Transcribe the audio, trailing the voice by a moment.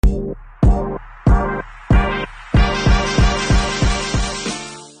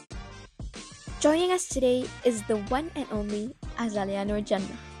Joining us today is the one and only Azalea Nur Jannah,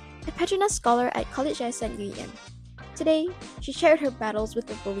 a petronas scholar at College KYUEM. Today, she shared her battles with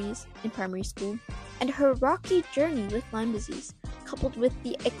the bullies in primary school and her rocky journey with Lyme disease, coupled with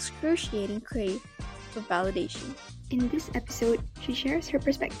the excruciating crave for validation. In this episode, she shares her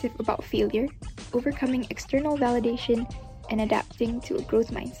perspective about failure, overcoming external validation, and adapting to a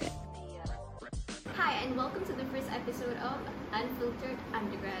growth mindset. Hi, and welcome to the first episode of Unfiltered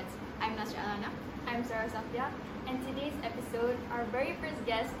Undergrads. I'm Azalea. I'm Azalea, and today's episode, our very first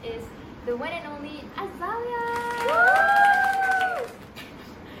guest is the one and only Azalea!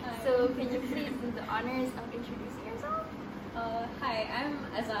 So, can you please do the honors of introducing yourself? Hi, I'm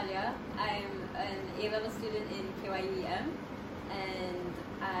Azalea. I'm an A-level student in KYUEM, and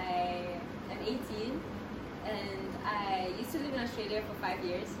I am 18, and I used to live in Australia for 5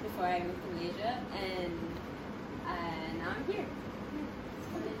 years before I moved to Malaysia, and now I'm here.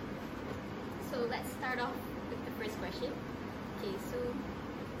 So let's start off with the first question. Okay, so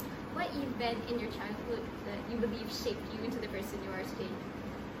what event in your childhood that you believe shaped you into the person you are today?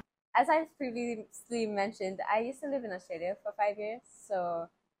 As I've previously mentioned, I used to live in Australia for 5 years, so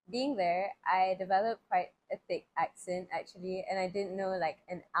being there, I developed quite a thick accent actually, and I didn't know like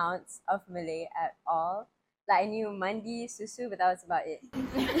an ounce of Malay at all. Like I knew mandi, susu, but that was about it.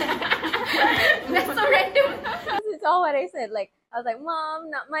 That's so random. It's all what I said. Like I was like,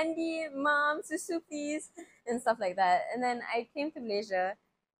 "Mom, not mandi, Mom, susu, please," and stuff like that. And then I came to Malaysia,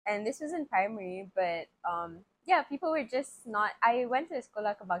 and this was in primary, but yeah, people were just not. I went to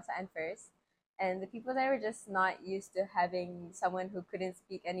Sekolah Kebangsaan first, and the people there were just not used to having someone who couldn't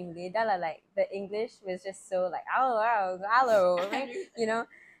speak any Malay. Like the English was just so like hello, right? You know,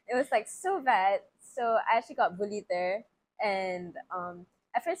 it was like so bad. So I actually got bullied there, and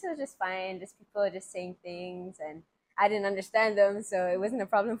at first it was just fine, just people just saying things, and I didn't understand them, so it wasn't a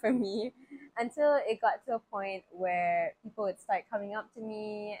problem for me until it got to a point where people would start coming up to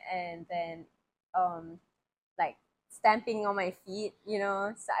me and then like stamping on my feet, you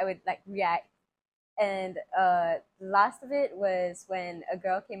know, so I would like react. And the last of it was when a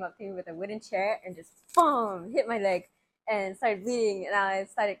girl came up to me with a wooden chair and just boom hit my leg and started bleeding, and I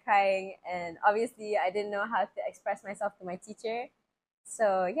started crying, and obviously I didn't know how to express myself to my teacher.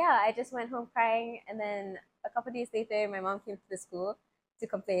 So yeah, I just went home crying, and then a couple days later my mom came to the school to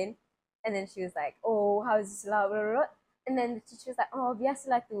complain, and then she was like, "Oh, how is this loud?" Blah, blah, blah. And then the teacher was like, "Oh,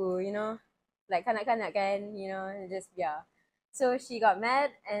 biasalah tu, you know, like kanak-kanak kan, you know," and just yeah. So she got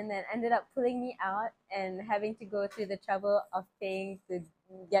mad and then ended up pulling me out and having to go through the trouble of paying to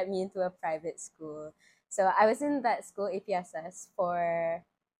get me into a private school. So I was in that school, APSS, for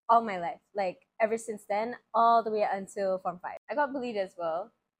all my life. Like ever since then, all the way until Form 5. I got bullied as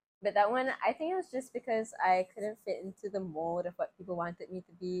well. But that one, I think it was just because I couldn't fit into the mold of what people wanted me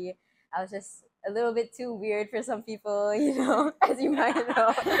to be. I was just a little bit too weird for some people, you know, as you might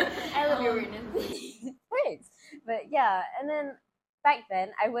know. I love your weirdness. Thanks. But yeah, and then back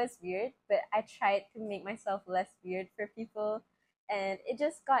then I was weird, but I tried to make myself less weird for people, and it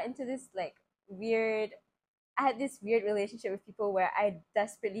just got into this like weird. I had this weird relationship with people where I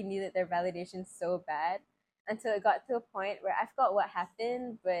desperately needed their validation so bad until it got to a point where I forgot what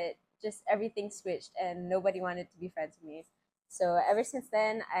happened, but just everything switched and nobody wanted to be friends with me. So ever since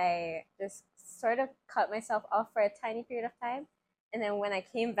then, I just sort of cut myself off for a tiny period of time. And then when I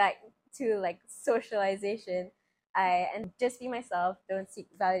came back to like socialization, and just be myself, don't seek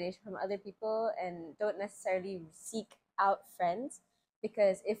validation from other people, and don't necessarily seek out friends,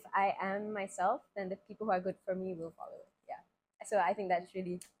 because if I am myself, then the people who are good for me will follow. Yeah. So I think that's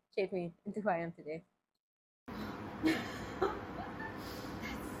really shaped me into who I am today. That's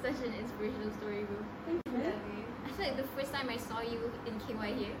such an inspirational story, bro. Thank you. I feel like the first time I saw you in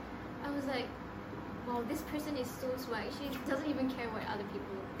KY here, I was like, wow, this person is so swag. She doesn't even care what other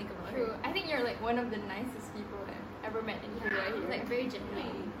people think about True. her. I think you're like one of the nicest people I've ever met in KY here. Like very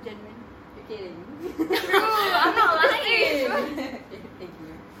genuine. Genuine. You're kidding. True, I'm not lying. Thank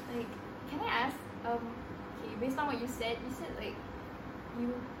you. Like, can I ask, okay, based on what you said like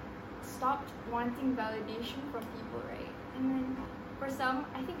you stopped wanting validation from people, right? And then for some,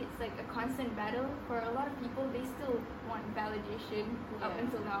 I think it's like a constant battle. For a lot of people, they still want validation up Yeah.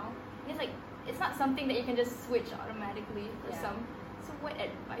 until now. It's like it's not something that you can just switch automatically for Yeah. some. So what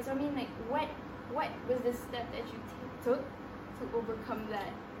advice? I mean, like what was the step that you took to overcome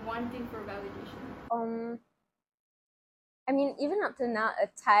that wanting for validation? I mean, even up to now, a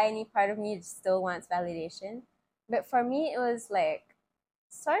tiny part of me still wants validation. But for me, it was like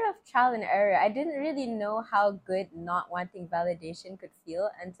sort of trial and error. I didn't really know how good not wanting validation could feel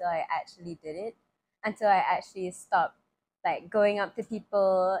until I actually did it, until I actually stopped like going up to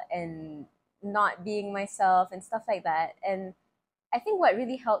people and not being myself and stuff like that. And I think what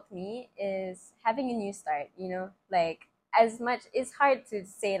really helped me is having a new start, you know, like as much it's hard to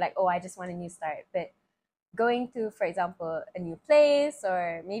say like, oh, I just want a new start, but going to, for example, a new place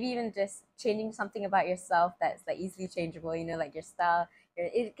or maybe even just changing something about yourself that's like easily changeable, you know, like your style,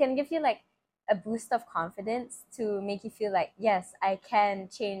 it can give you like a boost of confidence to make you feel like, yes, I can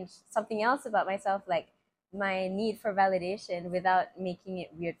change something else about myself, like my need for validation without making it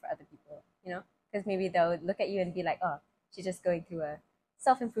weird for other people, you know, because maybe they'll look at you and be like, oh, she's just going through a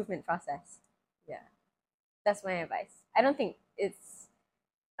self-improvement process. Yeah, that's my advice. I don't think it's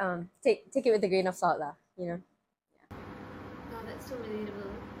take it with a grain of salt lah, you know. Wow, that's so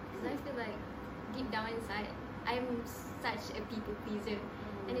relatable. Because I feel like deep down inside, I'm such a people pleaser,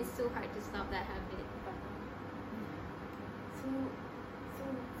 and it's so hard to stop that habit. So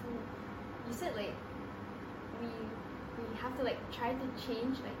you said like we have to like try to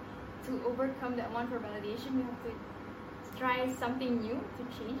change, like to overcome that want for validation. We have to try something new to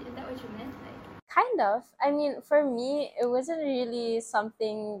change. Is that what you meant? Like, Kind of. I mean, for me, it wasn't really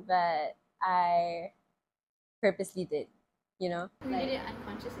something that I purposely did, you know? You did it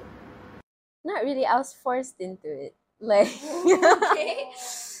unconsciously. Not really. I was forced into it. Like, Okay.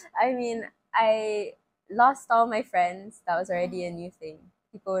 I mean, I lost all my friends. That was already a new thing.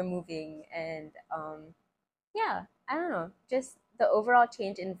 People were moving, and yeah, I don't know. Just the overall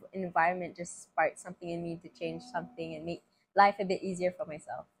change in environment just sparked something in me to change something and make life a bit easier for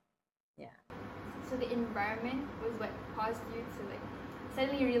myself. Yeah. so the environment was what caused you to like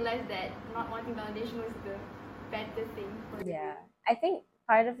suddenly realize that not wanting validation was the better thing for you. Yeah. I think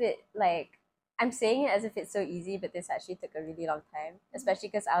part of it, like, I'm saying it as if it's so easy, but this actually took a really long time, especially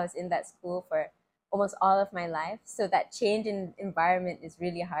because I was in that school for almost all of my life. So that change in environment is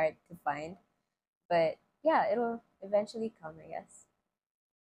really hard to find. But yeah, it'll eventually come, I guess.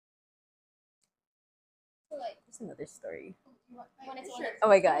 So like, There's another story. sure. Oh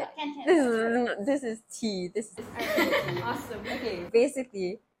my god. Can. This is tea. This is Awesome. okay.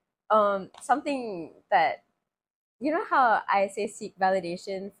 Basically, something that you know how I say seek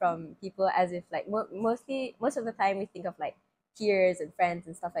validation from people as if like most of the time we think of like peers and friends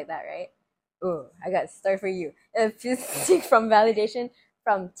and stuff like that, right? Oh, I got a story for you. If you seek from validation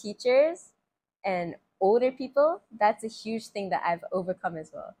from teachers and older people, that's a huge thing that I've overcome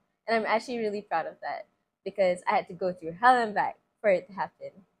as well. And I'm actually really proud of that because I had to go through hell and back for it to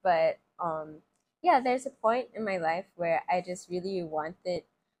happen. But yeah, there's a point in my life where I just really wanted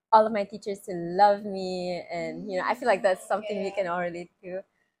all of my teachers to love me, and you know, I feel like that's something we can all relate to.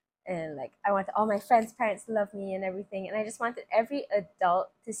 And like I wanted all my friends' parents to love me and everything, and I just wanted every adult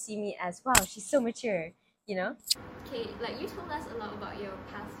to see me as, wow, she's so mature, you know. Okay, like you told us a lot about your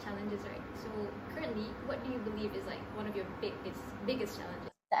past challenges, right? So currently, what do you believe is like one of your biggest challenges?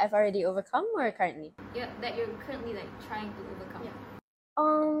 That I've already overcome or currently? Yeah, that you're currently like trying to overcome.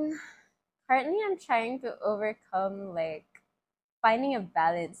 Yeah. Currently I'm trying to overcome like finding a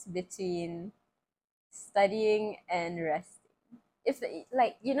balance between studying and resting. If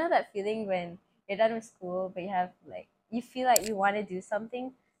like you know that feeling when you're done with school but you have like you feel like you want to do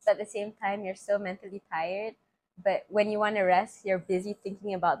something but at the same time you're so mentally tired, but when you want to rest you're busy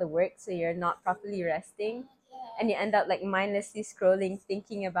thinking about the work, so you're not properly resting and you end up like mindlessly scrolling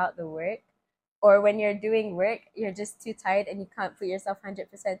thinking about the work. Or when you're doing work you're just too tired and you can't put yourself 100%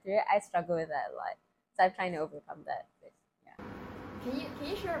 through it. I struggle with that a lot, so I'm trying to overcome that. But, yeah. Can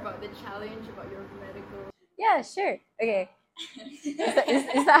you share about the challenge about your medical? Yeah, sure. Okay.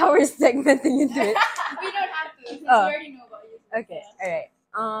 Is that how we're segmenting into it? We don't have to, since Oh. we already know about you. Okay, all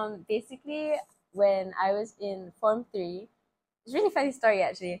right. Basically, when I was in Form 3, it's a really funny story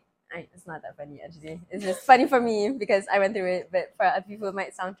actually. It's not that funny actually. It's just funny for me because I went through it, but for other people it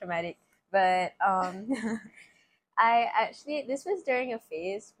might sound traumatic. But this was during a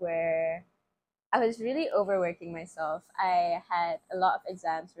phase where I was really overworking myself. I had a lot of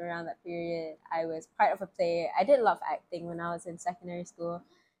exams around that period. I was part of a play. I did a lot of acting when I was in secondary school.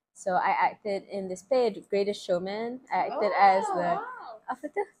 So I acted in this play, The Greatest Showman. I acted as the apa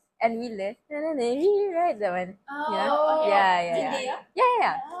tu? And we live. Right, that one. Oh, Yeah. Zendaya?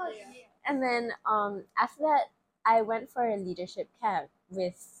 Yeah. Oh, yeah. And then after that, I went for a leadership camp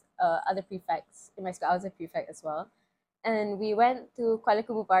with other prefects in my school. I was a prefect as well. And we went to Kuala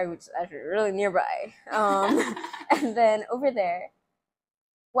Kubu, which is actually really nearby. And then over there,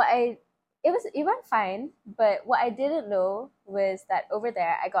 it went fine, but what I didn't know was that over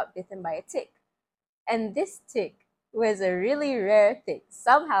there I got bitten by a tick. And this tick was a really rare tick.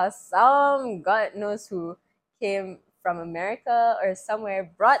 Somehow, some God knows who came from America or somewhere,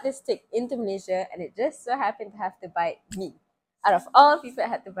 brought this tick into Malaysia, and it just so happened to have to bite me. Out of all people, it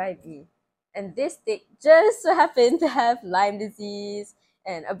had to bite me. and this stick just so happened to have Lyme disease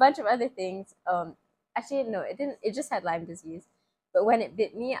and a bunch of other things. Actually, no, it didn't. It just had Lyme disease. But when it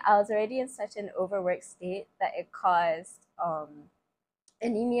bit me, I was already in such an overworked state that it caused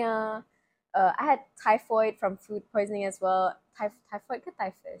anemia. I had typhoid from food poisoning as well. Typhoid,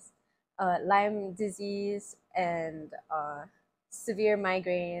 typhus, Lyme disease, and severe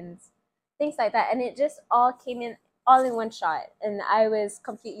migraines, things like that. And it just all came in all in one shot. And I was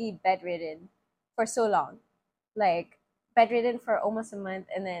completely bedridden for so long, like bedridden for almost a month.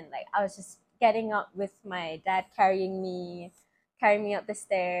 And then like I was just getting up with my dad carrying me up the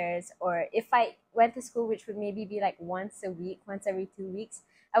stairs, or if I went to school, which would maybe be like once a week, once every 2 weeks,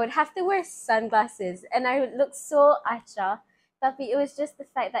 I would have to wear sunglasses and I would look so acha. But it was just the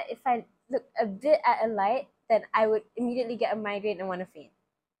fact that if I looked a bit at a light, then I would immediately get a migraine and want to faint.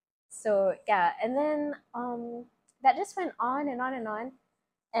 So yeah, and then that just went on and on and on,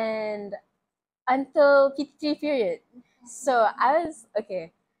 and until PT3 period. So I was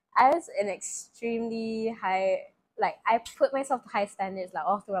an extremely high, like I put myself to high standards like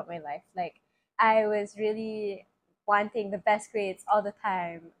all throughout my life. Like I was really wanting the best grades all the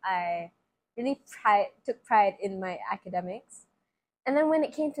time. I really took pride in my academics. And then when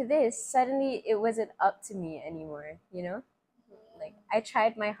it came to this, suddenly it wasn't up to me anymore, you know? Like I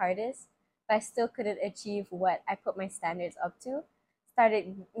tried my hardest, but I still couldn't achieve what I put my standards up to.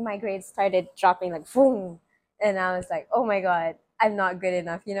 My grades started dropping like boom, and I was like, oh my god, I'm not good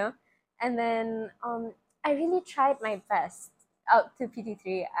enough, you know. And then I really tried my best. Up to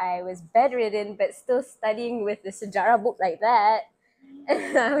PT3, I was bedridden but still studying with the sejarah book like that,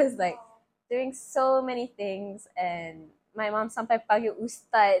 and I was like doing so many things. And my mom sampai panggil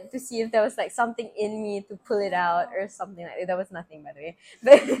ustad to see if there was like something in me to pull it out or something like that. There was nothing, by the way,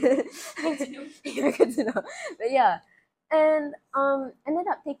 but yeah, good to know. But yeah, and ended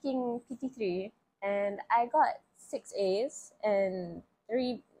up taking PT3, and I got 6 A's and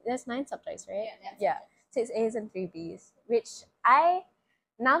three. There's 9 subjects, right? Yeah, 6 A's and 3 B's, which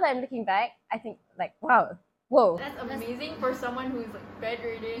now that I'm looking back, I think like wow, whoa. That's amazing for someone who's like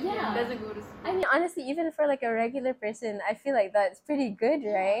bedridden Yeah. and doesn't go to school. I mean, honestly, even for like a regular person, I feel like that's pretty good,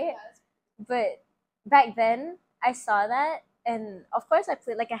 right? But back then, I saw that, and of course, I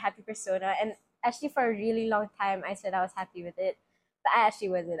played like a happy persona. And actually, for a really long time, I said I was happy with it, but I actually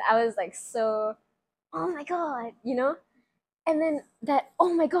wasn't. I was like, so, oh my god, you know? And then that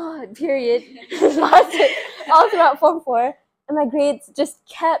oh my god period lasted all throughout Form 4, and my grades just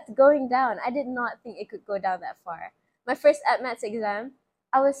kept going down. I did not think it could go down that far. My first maths exam,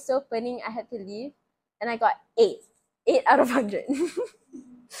 I was so pening I had to leave, and I got 8 out of 100.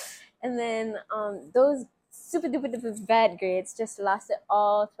 And then those super duper duper bad grades just lasted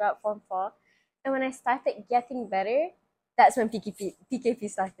all throughout Form 4. And when I started getting better, that's when PKP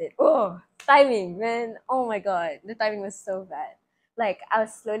started. Oh, timing, man. Oh my god. The timing was so bad. Like, I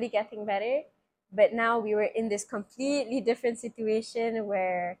was slowly getting better, but now we were in this completely different situation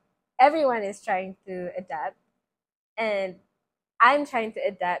where everyone is trying to adapt, and I'm trying to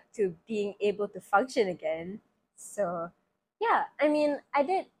adapt to being able to function again. So, yeah, I mean,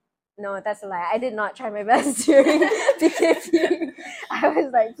 no, that's a lie. I did not try my best during PKP. I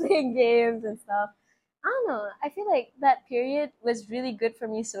was like playing games and stuff. I don't know. I feel like that period was really good for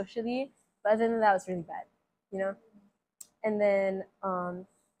me socially, but other than that, it was really bad, you know? And then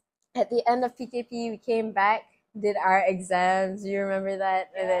at the end of PKP, we came back, did our exams. You remember that?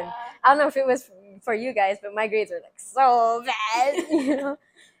 And then I don't know if it was for you guys, but my grades were like so bad, you know?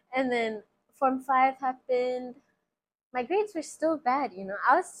 And then Form 5 happened. My grades were still bad, you know?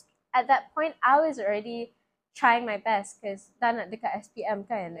 At that point, I was already trying my best because dah nak dekat SPM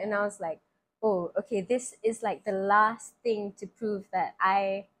kan. And I was like, oh, okay, this is like the last thing to prove that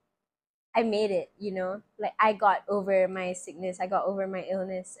I made it, you know? Like I got over my sickness, I got over my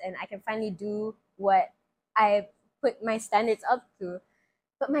illness, and I can finally do what I put my standards up to.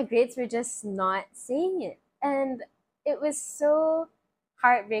 But my grades were just not saying it. And it was so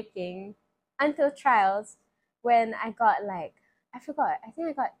heartbreaking until trials when I got like, I forgot, I think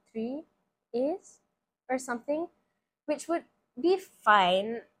I got 3 A's or something, which would be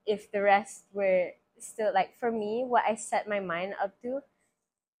fine if the rest were still like, for me, what I set my mind up to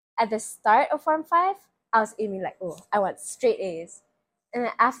at the start of Form 5, I was aiming like, oh, I want straight A's. And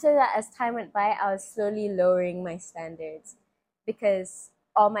then after that, as time went by, I was slowly lowering my standards because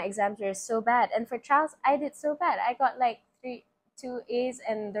all my exams were so bad. And for trials, I did so bad. I got like 2 A's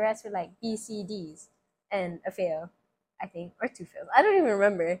and the rest were like B, C, D's and a fail, I think, or 2 fails. I don't even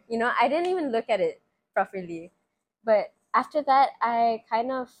remember. You know, I didn't even look at it properly. But after that, I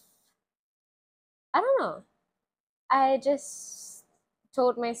kind of, I don't know. I just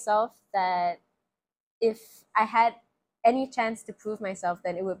told myself that if I had any chance to prove myself,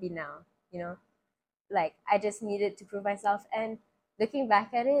 then it would be now, you know? Like, I just needed to prove myself. And looking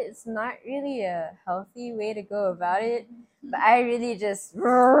back at it, it's not really a healthy way to go about it. But I really just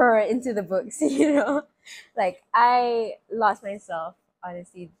roar into the books, you know? Like, I lost myself,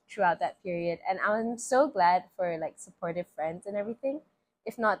 honestly, throughout that period. And I'm so glad for, like, supportive friends and everything.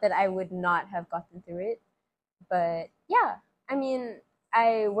 If not, that I would not have gotten through it. But yeah, I mean,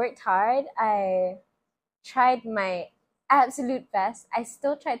 I worked hard. I tried my absolute best. I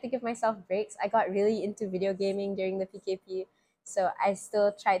still tried to give myself breaks. I got really into video gaming during the PKP, so I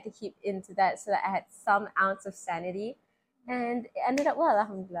still tried to keep into that so that I had some ounce of sanity, and it ended up well,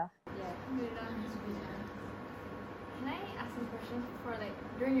 alhamdulillah. Can I ask some questions for like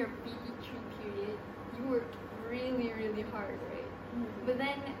during your PE3 period, you worked really, really hard, right? But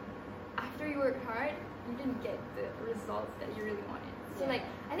then after you worked hard, you didn't get the results that you really wanted. So like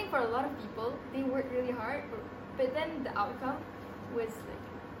I think for a lot of people, they worked really hard, but then the outcome was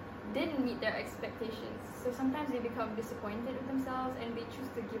like didn't meet their expectations. So sometimes they become disappointed with themselves and they choose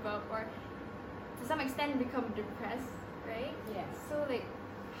to give up, or to some extent become depressed, right? Yes. So like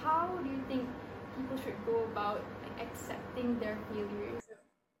how do you think people should go about like accepting their failures?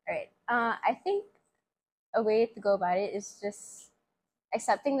 All right. I think a way to go about it is just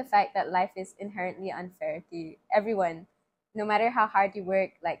accepting the fact that life is inherently unfair to everyone. No matter how hard you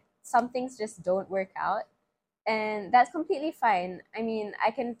work, like some things just don't work out. And that's completely fine. I mean,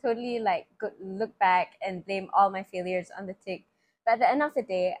 I can totally like look back and blame all my failures on the tick. But at the end of the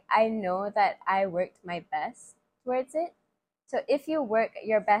day, I know that I worked my best towards it. So if you work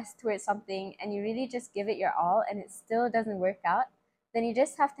your best towards something and you really just give it your all and it still doesn't work out, then you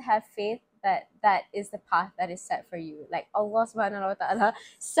just have to have faith that that is the path that is set for you. Like Allah subhanahu wa ta'ala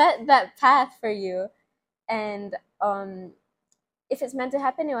set that path for you. And if it's meant to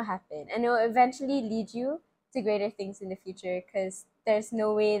happen, it will happen. And it will eventually lead you to greater things in the future, because there's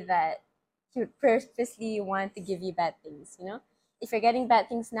no way that he would purposely want to give you bad things, you know? If you're getting bad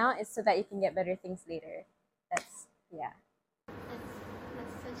things now, it's so that you can get better things later. That's, yeah.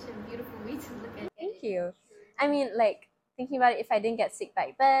 That's such a beautiful way to look at it. Thank you. I mean, like, thinking about it, if I didn't get sick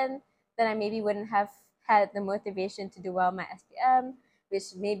back then I maybe wouldn't have had the motivation to do well in my SPM,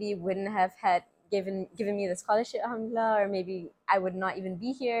 which maybe wouldn't have had given me the scholarship, alhamdulillah, or maybe I would not even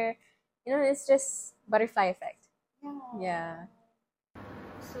be here. You know, it's just butterfly effect. Yeah.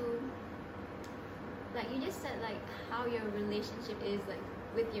 So, like you just said, like how your relationship is like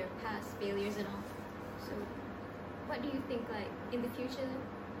with your past failures and all. So, what do you think, like in the future?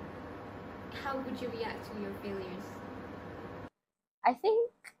 How would you react to your failures? I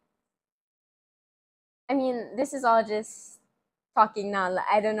think, I mean, this is all just talking now. Like,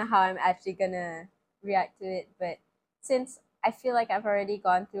 I don't know how I'm actually gonna react to it, but since I feel like I've already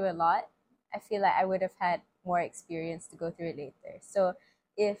gone through a lot, I feel like I would have had more experience to go through it later. So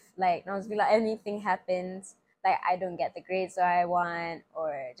if like anything happens, like I don't get the grades that I want,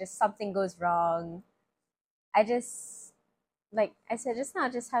 or just something goes wrong, I just, like I said just now,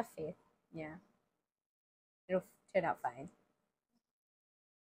 just have faith. Yeah, it'll turn out fine.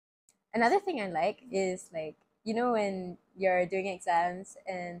 Another thing I like is, like, you know, when you're doing exams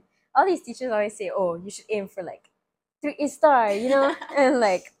and all these teachers always say, oh, you should aim for like 3 star, you know, and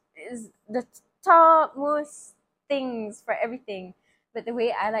like is the topmost things for everything. But the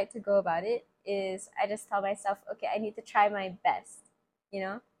way I like to go about it is I just tell myself, okay, I need to try my best, you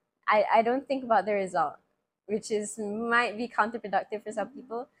know. I don't think about the result, which is might be counterproductive for some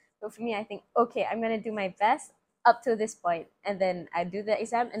people. But for me, I think, okay, I'm gonna do my best up to this point, and then I do the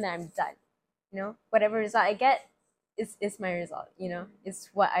exam, and then I'm done. You know, whatever result I get is my result. You know,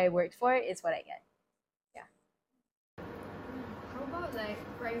 it's what I worked for. It's what I get. Yeah. How about like,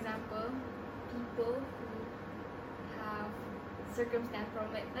 for example, people who have circumstance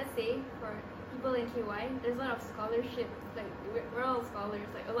from like, let's say for people in KY, there's a lot of scholarship. Like we're all scholars.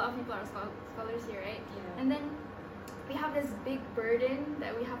 Like a lot of people are scholars here, right? Yeah. And then we have this big burden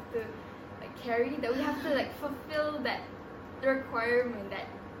that we have to like carry. That we have to like fulfill that requirement, that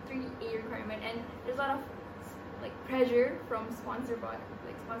 3A requirement, and there's a lot of like pressure from sponsorship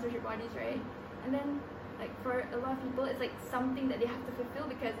bodies, right? And then like for a lot of people, it's like something that they have to fulfill,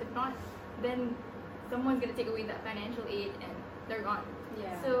 because if not, then someone's gonna take away that financial aid and they're gone.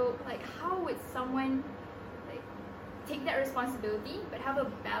 Yeah. So like, how would someone like take that responsibility but have a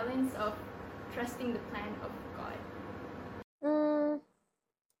balance of trusting the plan of God?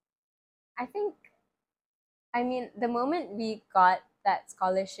 I think, I mean, the moment we got that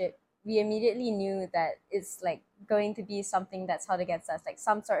scholarship, we immediately knew that it's like going to be something that's held against us, like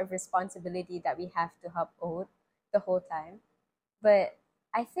some sort of responsibility that we have to uphold the whole time. But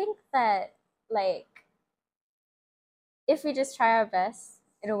I think that, like, if we just try our best,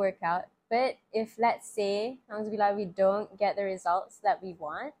 it'll work out. But if, let's say, alhamdulillah, we don't get the results that we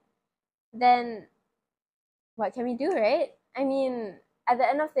want, then what can we do, right? I mean, at the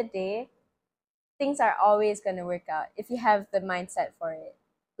end of the day, things are always going to work out if you have the mindset for it.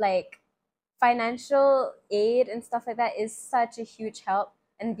 Like, financial aid and stuff like that is such a huge help,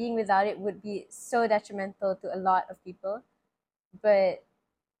 and being without it would be so detrimental to a lot of people. But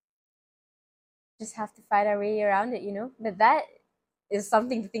just have to fight our way around it, you know? But that is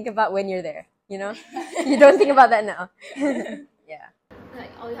something to think about when you're there, you know? You don't think about that now. Yeah.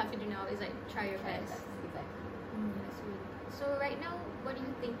 Like all you have to do now is like try your best. Exactly. That's really nice. So right now, what do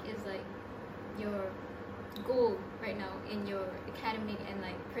you think is like your goal right now in your academic and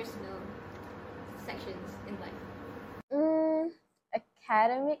like personal sections in life?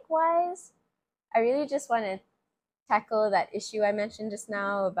 Academic wise, I really just want to tackle that issue I mentioned just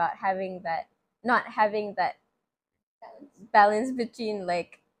now about not having that balance between,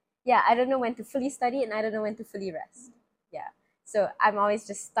 like, yeah, I don't know when to fully study and I don't know when to fully rest. Yeah. So I'm always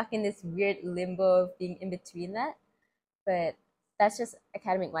just stuck in this weird limbo of being in between that. But that's just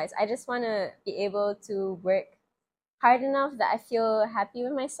academic wise. I just want to be able to work hard enough that I feel happy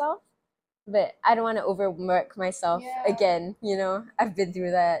with myself, but I don't want to overwork myself again. You know, I've been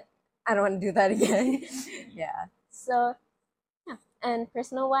through that. I don't want to do that again. Yeah. So, yeah. And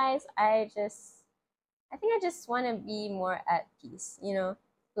personal wise, I think I just want to be more at peace, you know?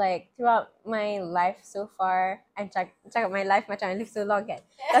 Like, throughout my life so far, and check out my life macam I live so long kan.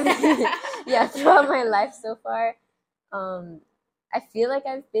 Yeah, throughout my life so far, I feel like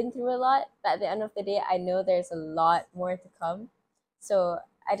I've been through a lot, but at the end of the day, I know there's a lot more to come. So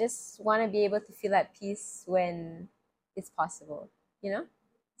I just want to be able to feel at peace when it's possible, you know?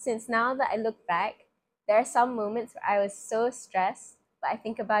 Since now that I look back, there are some moments where I was so stressed, but I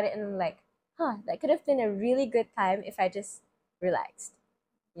think about it and I'm like, that could have been a really good time if I just relaxed,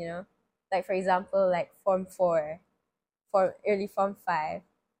 you know? Like, for example, like Form 4, early Form 5,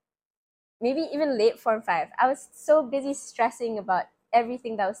 maybe even late Form 5. I was so busy stressing about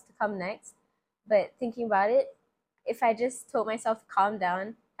everything that was to come next. But thinking about it, if I just told myself to calm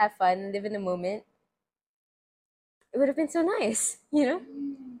down, have fun, live in the moment, it would have been so nice, you know?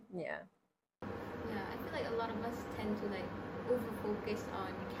 Yeah. Yeah, I feel like a lot of us tend to like over focus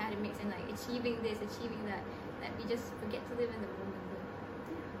on academics and like achieving this, achieving that we just forget to live in the moment.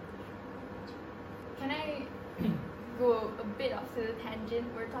 Can I go a bit off to the tangent?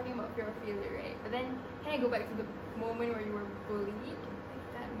 We're talking about fear of failure, right? But then can I go back to the moment where you were bullied?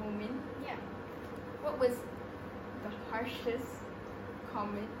 Like that moment? Yeah. What was the harshest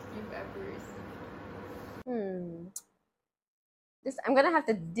comment you've ever received? I'm gonna have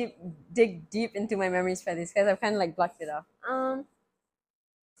to dig deep into my memories for this because I've kind of like blocked it off.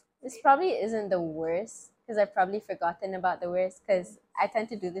 This probably isn't the worst because I've probably forgotten about the worst because I tend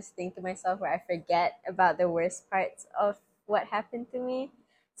to do this thing to myself where I forget about the worst parts of what happened to me.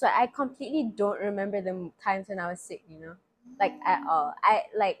 So I completely don't remember the times when I was sick, you know, like at all. I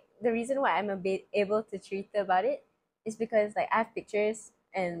like the reason why I'm a bit able to treat about it is because like I have pictures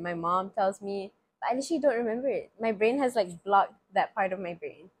and my mom tells me, but I literally don't remember it. My brain has like blocked that part of my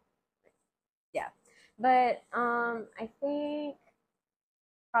brain. Yeah, but I think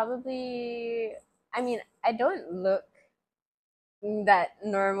probably, I mean, I don't look that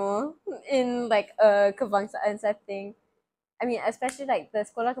normal in like a kebangsaan setting. I mean, especially like the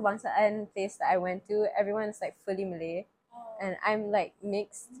sekolah kebangsaan place that I went to, everyone's like fully Malay, and I'm like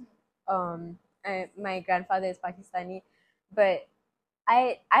mixed. My grandfather is Pakistani, but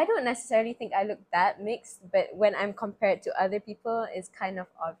I don't necessarily think I look that mixed. But when I'm compared to other people, it's kind of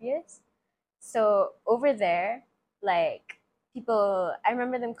obvious. So over there, like people, I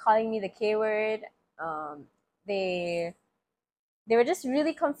remember them calling me the K word. Um, they they were just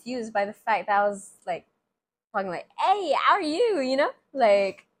really confused by the fact that I was like talking like, "Hey, how are you?" You know,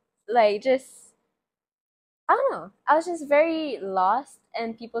 like just I don't know. I was just very lost,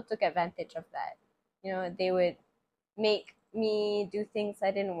 and people took advantage of that. You know, they would make me do things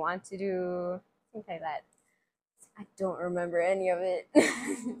I didn't want to do, things like that. I don't remember any of it.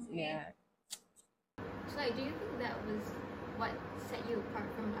 Yeah. So like, do you think that was what set you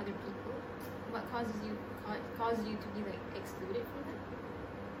apart from other people? What caused you to be like excluded from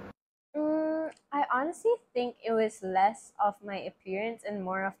them? I honestly think it was less of my appearance and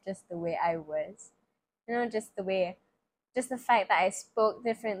more of just the way I was. You know, just the fact that I spoke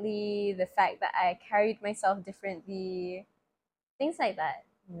differently, the fact that I carried myself differently, things like that.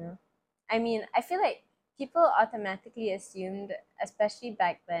 You know, I mean, I feel like people automatically assumed, especially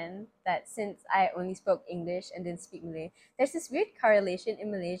back then, that since I only spoke English and didn't speak Malay, there's this weird correlation in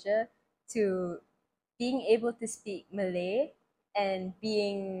Malaysia to being able to speak Malay and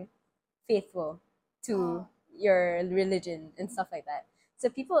being faithful to your religion and stuff like that. So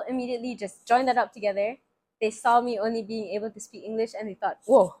people immediately just joined that up together. They saw me only being able to speak English and they thought,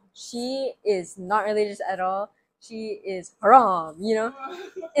 whoa, she is not religious at all. She is haram, you know?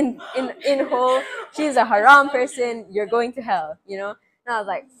 In whole, she's a haram person, you're going to hell, you know? And I was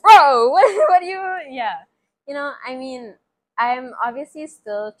like, bro, what do you, yeah. You know, I mean, I'm obviously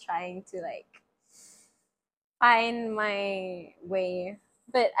still trying to like find my way,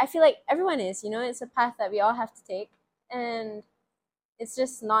 but I feel like everyone is, you know, it's a path that we all have to take, and it's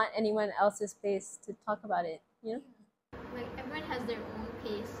just not anyone else's place to talk about it, you know? Like everyone has their own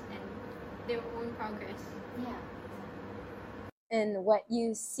pace and their own progress. Yeah. And what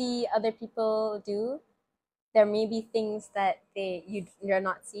you see other people do, there may be things that you're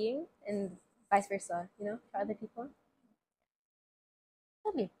not seeing, and vice versa, you know, for other people.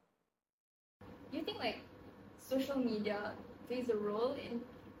 Lovely. Do you think like social media plays a role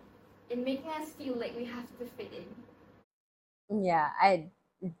in making us feel like we have to fit in? Yeah, I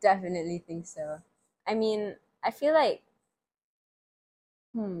definitely think so. I mean, I feel like,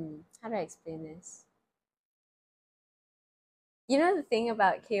 how do I explain this? You know, the thing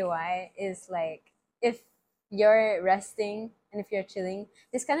about KY is like, if you're resting and if you're chilling,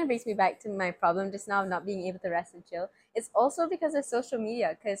 this kind of brings me back to my problem just now of not being able to rest and chill. It's also because of social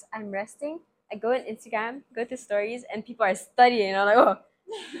media, because I'm resting, I go on Instagram, go to stories, and people are studying. I'm like, oh,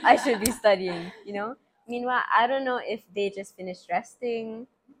 I should be studying, you know? Meanwhile, I don't know if they just finished resting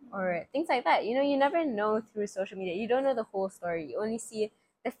or things like that. You know, you never know through social media. You don't know the whole story. You only see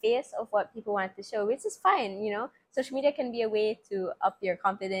the face of what people want to show, which is fine, you know? Social media can be a way to up your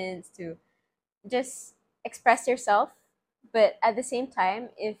confidence, to just express yourself. But at the same time,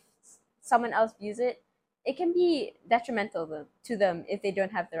 if someone else views it, it can be detrimental to them if they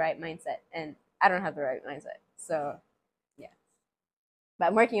don't have the right mindset. And I don't have the right mindset. So, yeah. But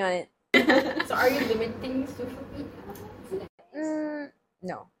I'm working on it. So are you limiting social media?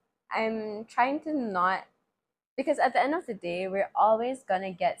 No. I'm trying to not, because at the end of the day, we're always going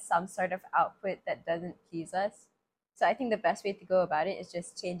to get some sort of output that doesn't please us. So I think the best way to go about it is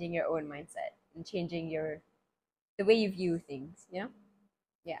just changing your own mindset and changing the way you view things, you know?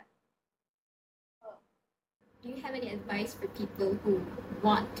 Yeah. Do you have any advice for people who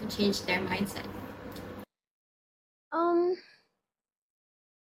want to change their mindset?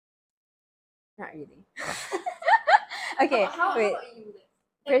 Not really. Okay, How wait. about you?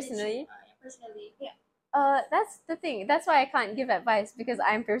 Personally? Personally, yeah. That's the thing. That's why I can't give advice, because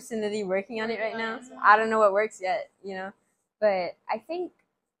I'm personally working on it right now. I don't know what works yet, you know? But I think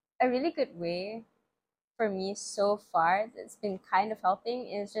a really good way for me so far that's been kind of helping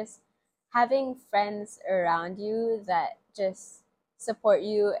is just having friends around you that just support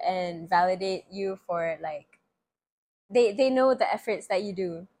you and validate you for like they know the efforts that you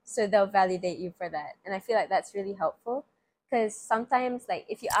do, so they'll validate you for that. And I feel like that's really helpful, because sometimes like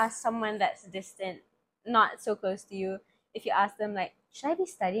if you ask someone that's distant, not so close to you, if you ask them like, should I be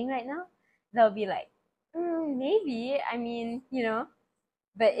studying right now, they'll be like, maybe, I mean, you know.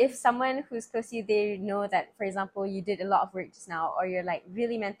 But if someone who's close to you, they know that, for example, you did a lot of work just now, or you're like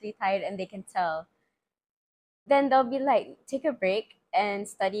really mentally tired and they can tell, then they'll be like, take a break and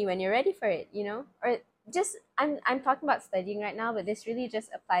study when you're ready for it, you know? Or just, I'm talking about studying right now, but this really just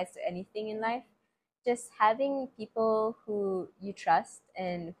applies to anything in life. Just having people who you trust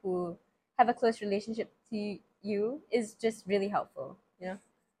and who have a close relationship to you is just really helpful, you know?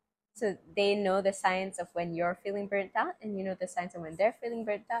 So they know the signs of when you're feeling burnt out, and you know the signs of when they're feeling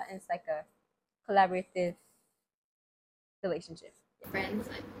burnt out, and it's like a collaborative relationship. Friends,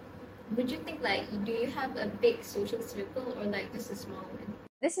 like, would you think like, do you have a big social circle or like just a small one?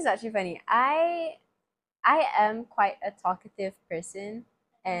 This is actually funny. I am quite a talkative person,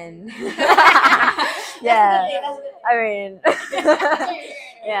 and yeah, I mean,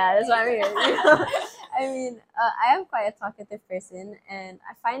 yeah, that's what I mean. I mean, I am quite a talkative person, and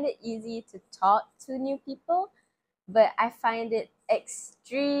I find it easy to talk to new people, but I find it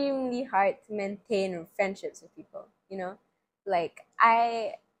extremely hard to maintain friendships with people. You know, like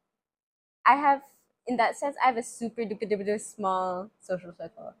I have, in that sense, I have a super duper duper duper small social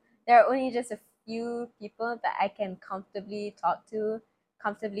circle. There are only just a few people that I can comfortably talk to,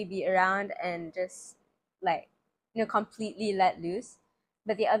 comfortably be around, and just like, you know, completely let loose.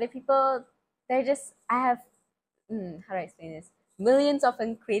 But the other people, they're just, I have, how do I explain this? Millions of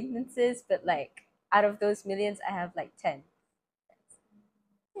acquaintances, but like out of those millions, I have like 10.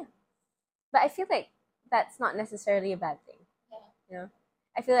 Yeah. But I feel like that's not necessarily a bad thing. You know,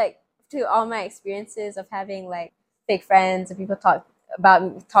 I feel like to all my experiences of having like fake friends and people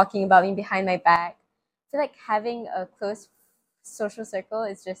talking about me behind my back, I feel like having a close social circle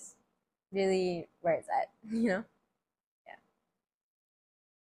is just really where it's at. You know, yeah.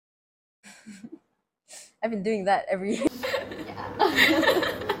 I've been doing that every year.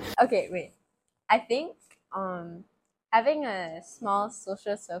 Okay, wait. I think having a small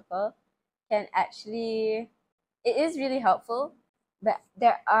social circle can actually it is really helpful, but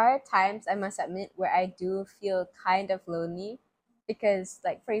there are times I must admit where I do feel kind of lonely because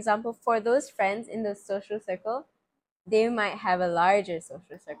like for example for those friends in the social circle, they might have a larger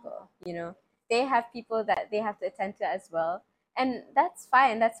social circle, you know. They have people that they have to attend to as well. And that's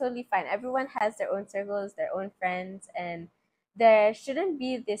fine. That's totally fine. Everyone has their own circles, their own friends, and there shouldn't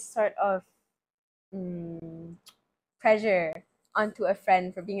be this sort of mm, pressure onto a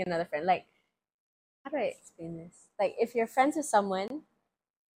friend for being another friend. Like, how do I explain this? Like, if you're friends with someone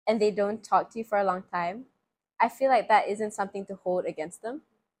and they don't talk to you for a long time, I feel like that isn't something to hold against them.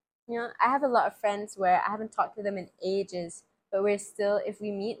 You know, I have a lot of friends where I haven't talked to them in ages, but we're still, if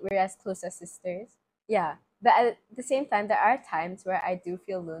we meet, we're as close as sisters. Yeah. But at the same time, there are times where I do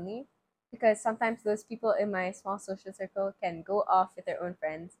feel lonely because sometimes those people in my small social circle can go off with their own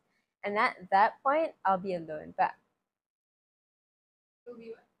friends. And at that point, I'll be alone. But You'll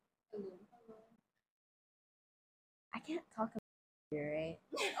be alone. I can't talk about it, right?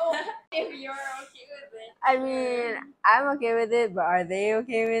 Oh, if you're okay with it. I mean, I'm okay with it, but are they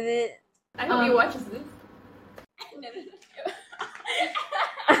okay with it? I hope you watches this.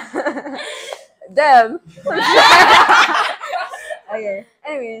 Them. Okay.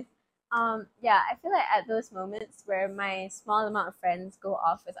 Anyways, yeah, I feel like at those moments where my small amount of friends go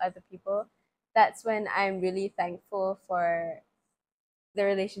off with other people, that's when I'm really thankful for the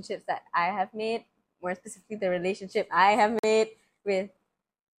relationships that I have made, more specifically the relationship I have made with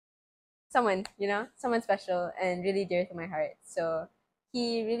someone, you know, someone special and really dear to my heart. So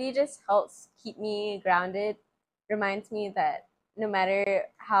he really just helps keep me grounded, reminds me that no matter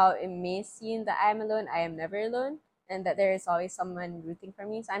how it may seem that I'm alone, I am never alone, and that there is always someone rooting for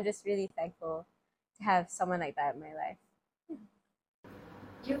me. So I'm just really thankful to have someone like that in my life.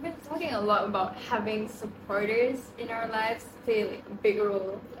 You've been talking a lot about having supporters in our lives play like a big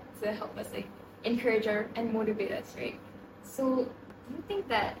role to help us like encourage and motivate us, right? So do you think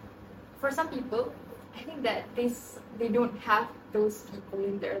that for some people, I think that they don't have those people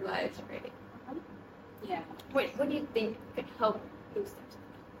in their lives, right? Yeah. What do you think could help those types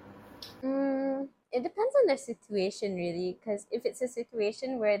of It depends on their situation, really. Because if it's a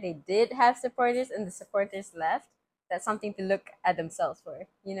situation where they did have supporters and the supporters left, that's something to look at themselves for,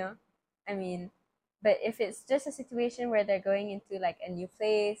 you know? I mean, but if it's just a situation where they're going into like a new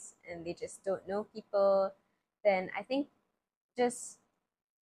place and they just don't know people, then I think just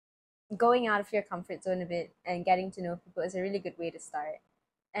going out of your comfort zone a bit and getting to know people is a really good way to start.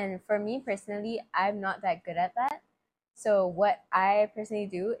 And for me personally, I'm not that good at that. So what I personally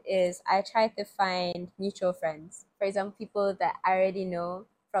do is I try to find mutual friends. For example, people that I already know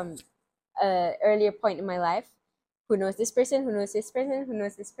from a earlier point in my life, who knows this person, who knows this person, who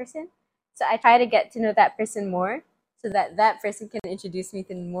knows this person. So I try to get to know that person more so that that person can introduce me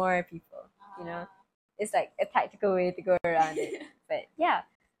to more people, you know. It's like a tactical way to go around it. But yeah,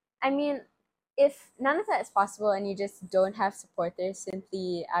 I mean, if none of that is possible and you just don't have supporters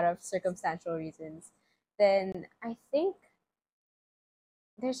simply out of circumstantial reasons, then I think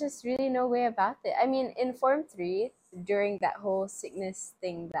there's just really no way about it. I mean, in Form 3, during that whole sickness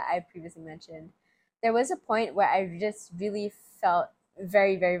thing that I previously mentioned, there was a point where I just really felt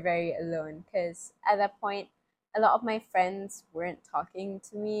very, very, very alone because at that point, a lot of my friends weren't talking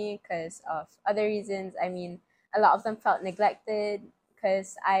to me because of other reasons. I mean, a lot of them felt neglected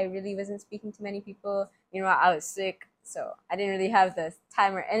because I really wasn't speaking to many people. Meanwhile, I was sick, so I didn't really have the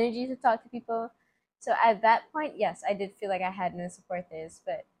time or energy to talk to people. So at that point, yes, I did feel like I had no supporters.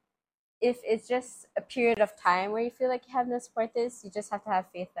 But if it's just a period of time where you feel like you have no supporters, you just have to have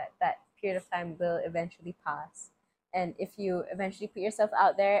faith that that period of time will eventually pass. And if you eventually put yourself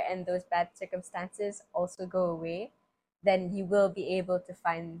out there and those bad circumstances also go away, then you will be able to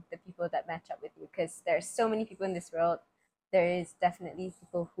find the people that match up with you. Because there are so many people in this world, there is definitely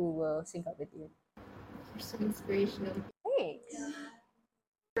people who will sync up with you. You're so inspirational. Thanks.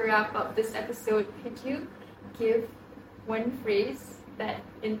 To wrap up this episode, could you give one phrase that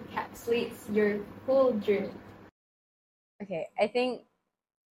encapsulates your whole journey? Okay, I think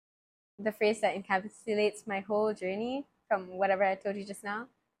the phrase that encapsulates my whole journey from whatever I told you just now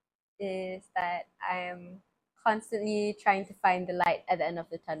is that I am constantly trying to find the light at the end of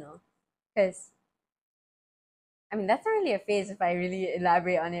the tunnel. Because I mean, that's not really a phrase if I really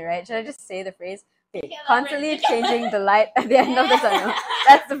elaborate on it, right? Should I just say the phrase? Okay, constantly changing the light at the end of the tunnel.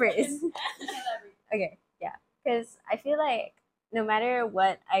 That's the phrase. Okay, yeah. Because I feel like no matter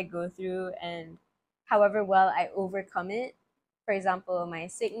what I go through and however well I overcome it, for example, my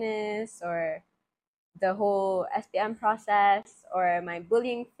sickness or the whole SPM process or my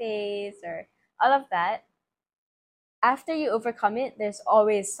bullying phase or all of that, after you overcome it, there's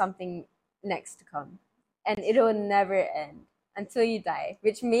always something next to come. And it will never end until you die,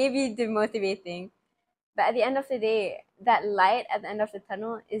 which may be demotivating. But at the end of the day, that light at the end of the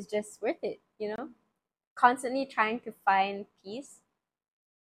tunnel is just worth it, you know? Constantly trying to find peace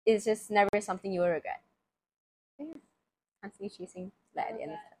is just never something you will regret. Yeah. Constantly chasing light at the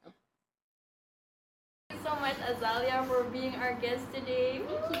end of the tunnel. Thank you so much, Azalea, for being our guest today.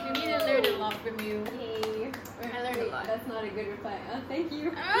 We really learned a lot from you. Hey. I learned a lot. That's not a good reply. Thank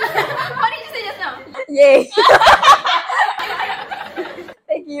you. What did you say just now? Yay.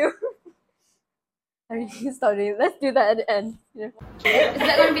 Thank you. I really stop doing it. Let's do that at the end. Yeah. Is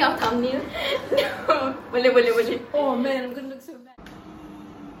that going to be our thumbnail? No. Boleh. Oh man, I'm gonna look so